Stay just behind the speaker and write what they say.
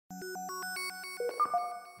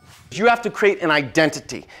You have to create an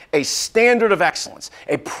identity, a standard of excellence,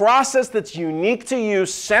 a process that's unique to you,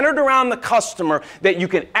 centered around the customer that you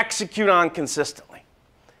can execute on consistently.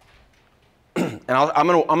 And I'm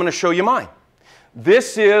going to show you mine.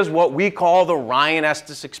 This is what we call the Ryan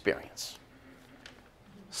Estis experience.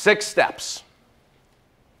 6 steps.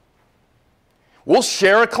 We'll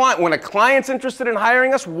share a client. When a client's interested in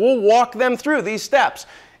hiring us, we'll walk them through these steps.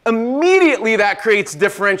 Immediately, that creates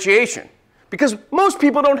differentiation because most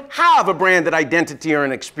people don't have a branded identity or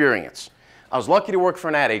an experience. I was lucky to work for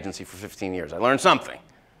an ad agency for 15 years. I learned something,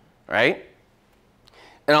 right?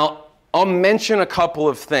 And I'll mention a couple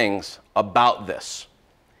of things about this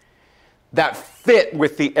that fit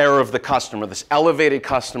with the era of the customer, this elevated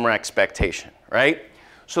customer expectation, right?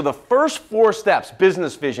 So the first 4 steps,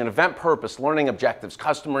 business vision, event purpose, learning objectives,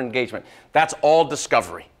 customer engagement, that's all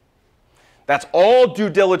discovery. That's all due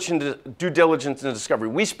diligence and discovery.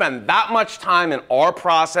 We spend that much time in our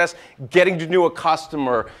process getting to know a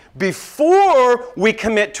customer before we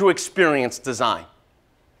commit to experience design.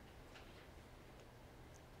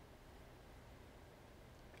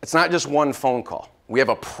 It's not just one phone call. We have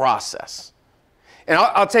a process. And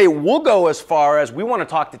I'll tell you, we'll go as far as we want to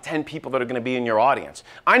talk to 10 people that are going to be in your audience.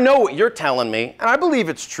 I know what you're telling me, and I believe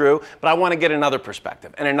it's true, but I want to get another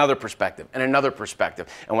perspective, and another perspective, and another perspective.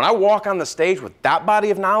 And when I walk on the stage with that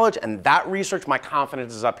body of knowledge and that research, my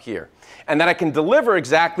confidence is up here. And that I can deliver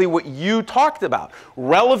exactly what you talked about.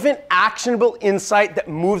 Relevant, actionable insight that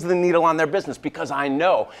moves the needle on their business because I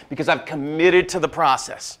know, because I've committed to the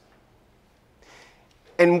process.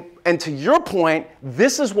 And to your point,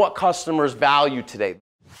 this is what customers value today.